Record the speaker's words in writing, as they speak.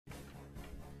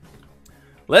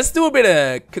Let's do a bit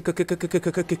of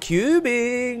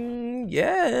cubing.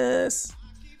 Yes.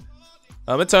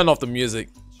 I'm gonna turn off the music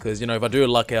because, you know, if I do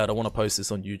luck out, I want to post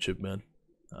this on YouTube, man.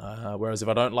 Whereas if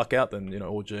I don't luck out, then, you know,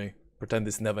 oh gee, pretend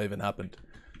this never even happened.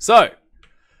 So,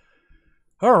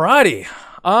 alrighty.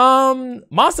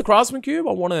 Master Craftsman cube.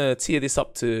 I want to tier this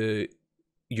up to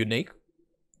unique.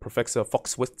 Professor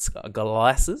Foxwit's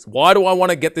glasses. Why do I want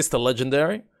to get this to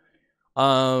legendary?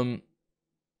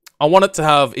 I want it to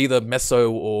have either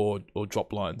meso or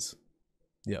drop lines.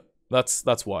 Yeah,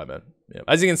 that's why, man. Yeah.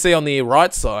 As you can see on the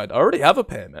right side, I already have a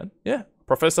pair, man. Yeah,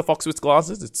 Professor Foxwit's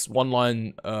glasses. It's one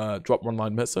line drop, one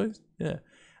line mesos. Yeah,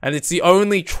 and it's the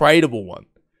only tradable one.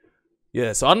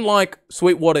 Yeah, so unlike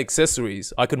Sweetwater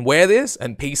accessories, I can wear this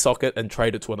and P-socket and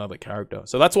trade it to another character.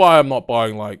 So that's why I'm not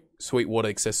buying like Sweetwater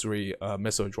accessory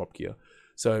meso drop gear.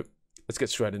 So let's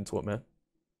get straight into it, man.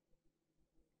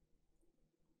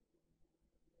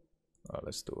 Alright,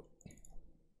 let's do it.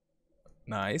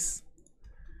 Nice.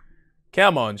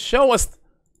 Come on, show us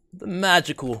the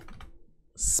magical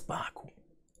sparkle.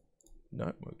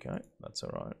 No, okay, that's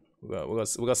alright.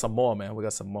 We got some more, man. We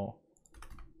got some more.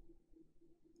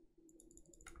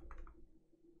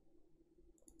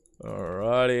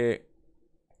 Alrighty.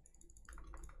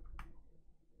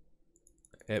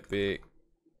 Epic.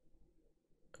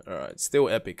 Alright, still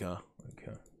epic, huh?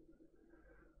 Okay.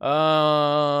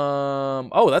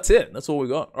 Oh, that's it. That's all we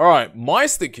got. Alright,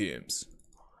 Meister cubes.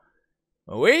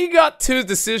 We got two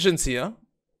decisions here.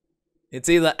 It's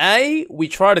either A, we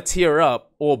try to tier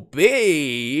up, or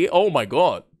B, oh my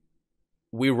god,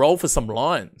 we roll for some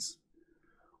lines.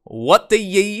 What do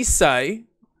ye say?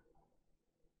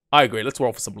 I agree, let's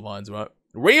roll for some lines, right?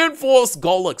 Reinforced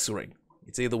Golux ring.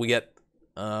 It's either we get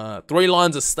 3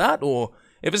 lines of stat, or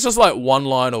if it's just like 1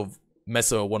 line of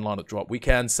meso or 1 line of drop, we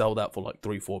can sell that for like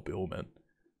 3-4 bill, man.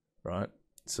 Right?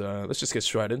 So let's just get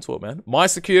straight into it, man.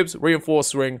 Meister cubes,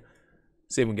 reinforced ring.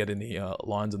 See if we can get any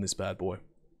lines on this bad boy.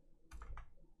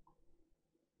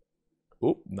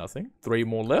 Oh, nothing. 3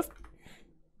 more left.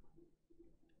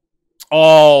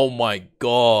 Oh my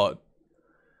god.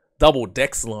 Double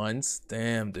dex lines.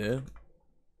 Damn, dude.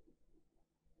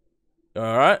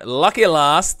 Alright, lucky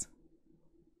last.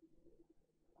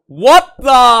 What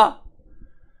the?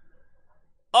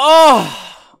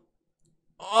 Oh.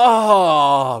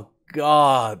 Oh,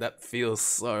 god. That feels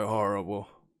so horrible.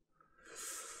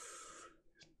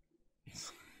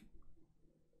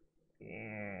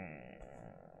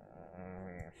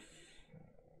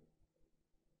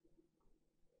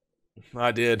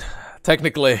 I did.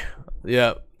 Technically,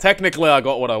 yeah. Technically, I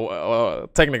got what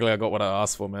I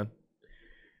asked for, man.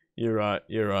 You're right.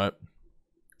 You're right.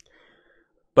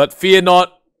 But fear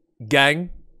not, gang,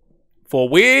 for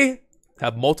we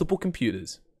have multiple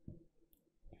computers.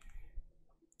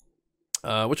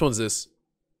 Which one's this?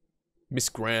 Miss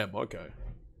Graham. Okay.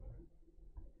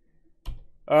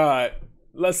 All right.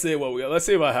 Let's see what we got. Let's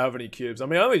see if I have any cubes. I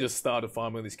mean, I only just started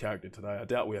farming this character today. I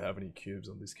doubt we have any cubes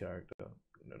on this character. No.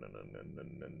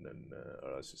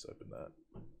 Alright, let's just open that.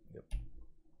 Yep.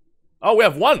 Oh, we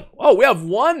have 1. Oh, we have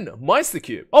 1 Meister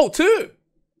cube. Oh, 2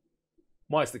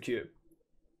 Meister cube.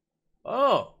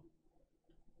 Oh.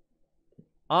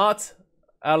 Art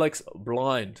Alex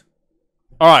Blind.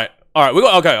 Alright. Alright, we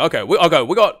got okay.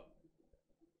 We got.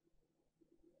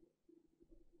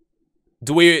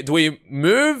 Do we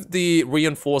move the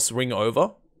reinforced ring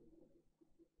over?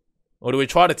 Or do we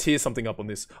try to tier something up on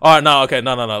this? Alright, no, okay,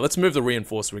 no. Let's move the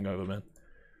reinforced ring over, man.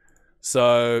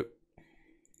 So,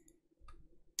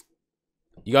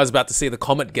 you guys about to see the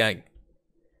Comet Gang.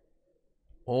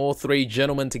 All 3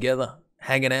 gentlemen together,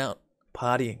 hanging out,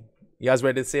 partying. You guys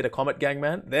ready to see the Comet Gang,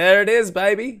 man? There it is,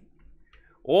 baby.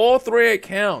 All 3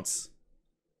 accounts.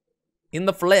 In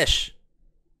the flesh.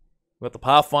 We got the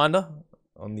Pathfinder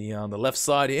on the left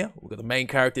side here. We've got the main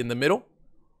character in the middle.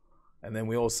 And then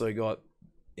we also got,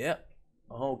 yeah,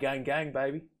 a whole gang,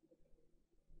 baby.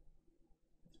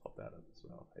 Let's pop that up as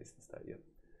well. Hasten state, yep.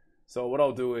 So what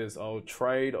I'll do is I'll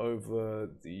trade over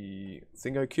the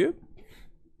Thingo cube.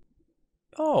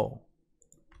 Oh.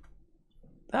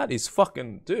 That is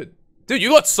fucking, dude. Dude,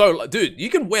 you got so, dude, you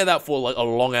can wear that for like a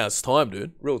long ass time,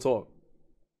 dude. Real talk.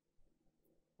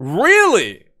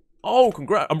 Really? Oh,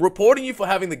 congrats. I'm reporting you for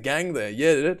having the gang there.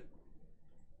 Yeah, dude.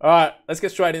 Alright, let's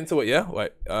get straight into it, yeah?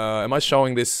 Wait, am I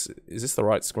showing this? Is this the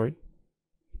right screen?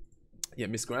 Yeah,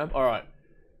 Miss Graham. Alright.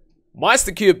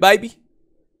 Meister cube, baby.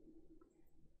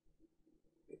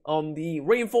 On the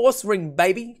reinforced ring,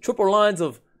 baby. Triple lines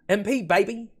of MP,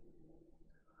 baby.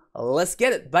 Let's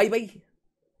get it, baby.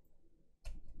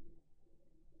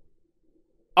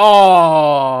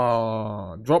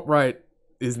 Oh, drop rate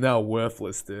is now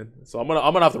worthless, dude. So I'm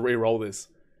gonna have to re-roll this.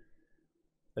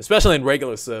 Especially in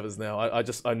regular servers now.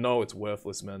 I know it's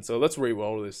worthless, man. So let's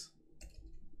re-roll this.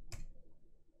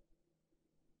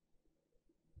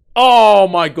 Oh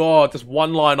my god, just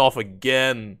one line off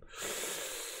again.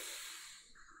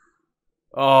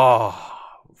 Oh,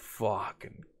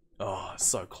 fucking. Oh,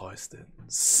 so close, dude.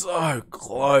 So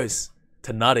close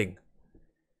to nutting.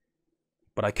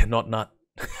 But I cannot nut.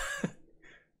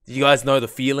 Do you guys know the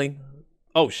feeling?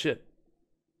 Oh, shit.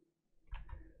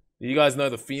 Do you guys know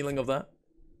the feeling of that?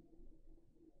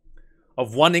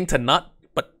 Of wanting to nut,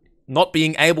 but not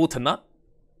being able to nut?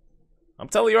 I'm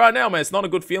telling you right now, man, it's not a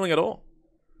good feeling at all.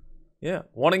 Yeah,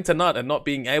 wanting to nut and not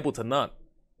being able to nut.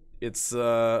 It's,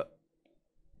 I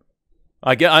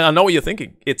know what you're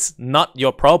thinking. It's not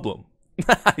your problem.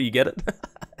 You get it?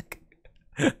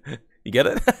 You get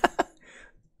it?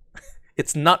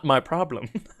 It's not my problem.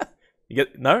 You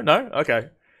get no? Okay.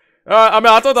 I mean,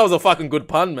 I thought that was a fucking good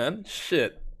pun, man.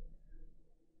 Shit.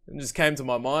 It just came to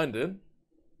my mind, dude.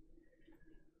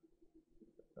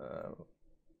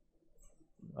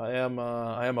 I am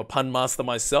a pun master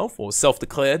myself, or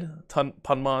self-declared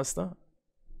pun master.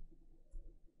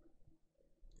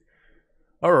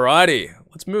 Alrighty,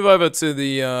 let's move over to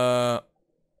the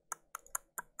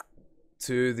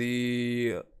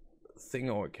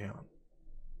thingo account.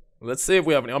 Let's see if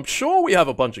we have any. I'm sure we have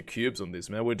a bunch of cubes on this,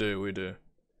 man. We do.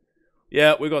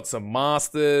 Yeah, we got some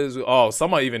masters. Oh,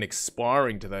 some are even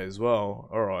expiring today as well.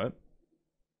 Alright.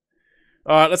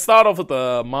 Alright, let's start off with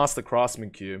the Master Craftsman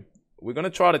cube. We're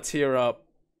gonna try to tier up.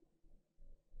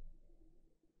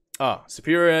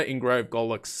 Superior Engraved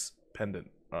Golux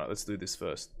Pendant. Alright, let's do this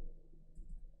first.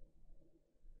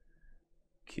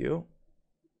 Q.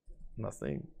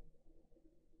 Nothing.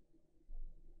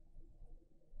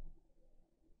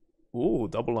 Ooh,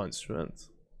 double line strength.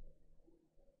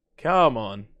 Come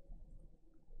on.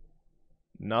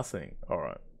 Nothing.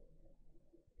 Alright.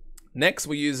 Next,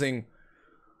 we're using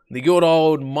the good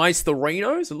old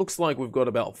Meisterinos. It looks like we've got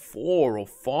about 4 or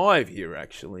 5 here,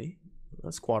 actually.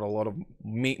 That's quite a lot of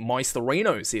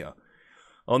Meisterinos here.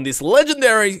 On this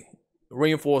legendary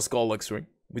reinforced Golux ring.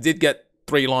 We did get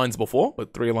 3 lines before,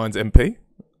 but 3 lines MP.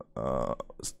 A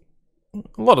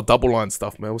lot of double line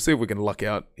stuff, man. We'll see if we can luck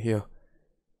out here.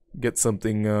 Get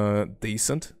something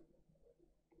decent.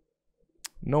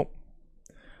 Nope.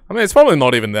 I mean, it's probably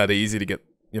not even that easy to get,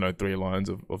 3 lines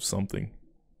of something.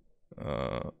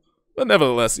 But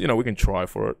nevertheless, we can try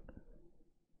for it.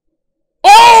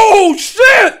 Oh,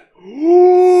 shit!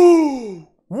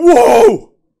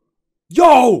 Whoa!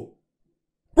 Yo!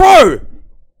 Bro!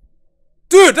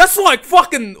 Dude, that's like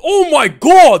fucking... Oh my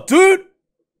god, dude!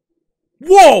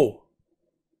 Whoa!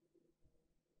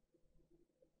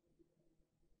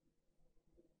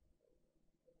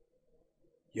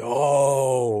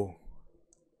 Yo!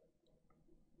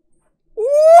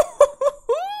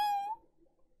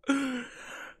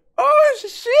 Oh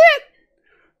shit!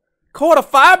 Call the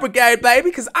fire brigade, baby,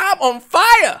 because I'm on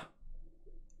fire!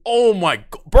 Oh my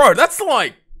god, bro, that's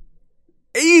like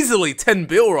easily 10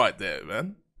 bill right there,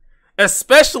 man.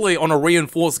 Especially on a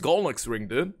reinforced Golux ring,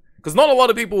 dude. Because not a lot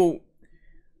of people...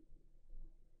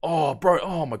 Oh, bro,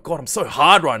 oh my god, I'm so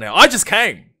hard right now. I just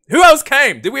came. Who else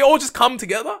came? Did we all just come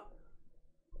together?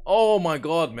 Oh my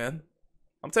god, man.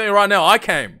 I'm telling you right now, I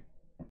came.